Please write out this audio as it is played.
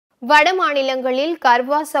வட மாநிலங்களில்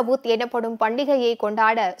கர்வா சவுத் எனப்படும் பண்டிகையை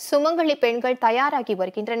கொண்டாட சுமங்கலி பெண்கள் தயாராகி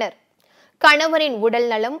வருகின்றனர். கணவரின் உடல்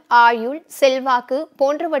நலம், ஆயுள், செல்வாக்கு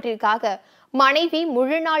போன்றவற்றிற்காக மனைவி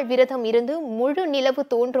முழு நாள் விரதம் இருந்து முழு நிலவு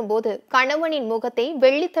தோன்றும் போது கணவனின் முகத்தை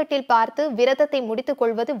வெள்ளித்தட்டில் பார்த்து விரதத்தை முடித்துக்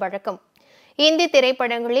கொள்வது வழக்கம். இந்தி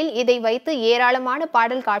திரைப்படங்களில் இதை வைத்து ஏராளமான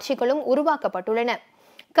பாடல் காட்சிகளும் உருவாக்கப்பட்டுள்ளன.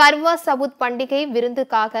 கர்வா சவுத் பண்டிகை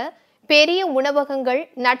விருந்துக்காக பெரிய உணவகங்கள்,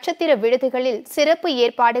 நட்சத்திர விடுதிகளில் சிறப்பு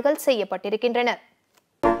ஏற்பாடுகள் செய்யப்பட்டிருக்கின்றன.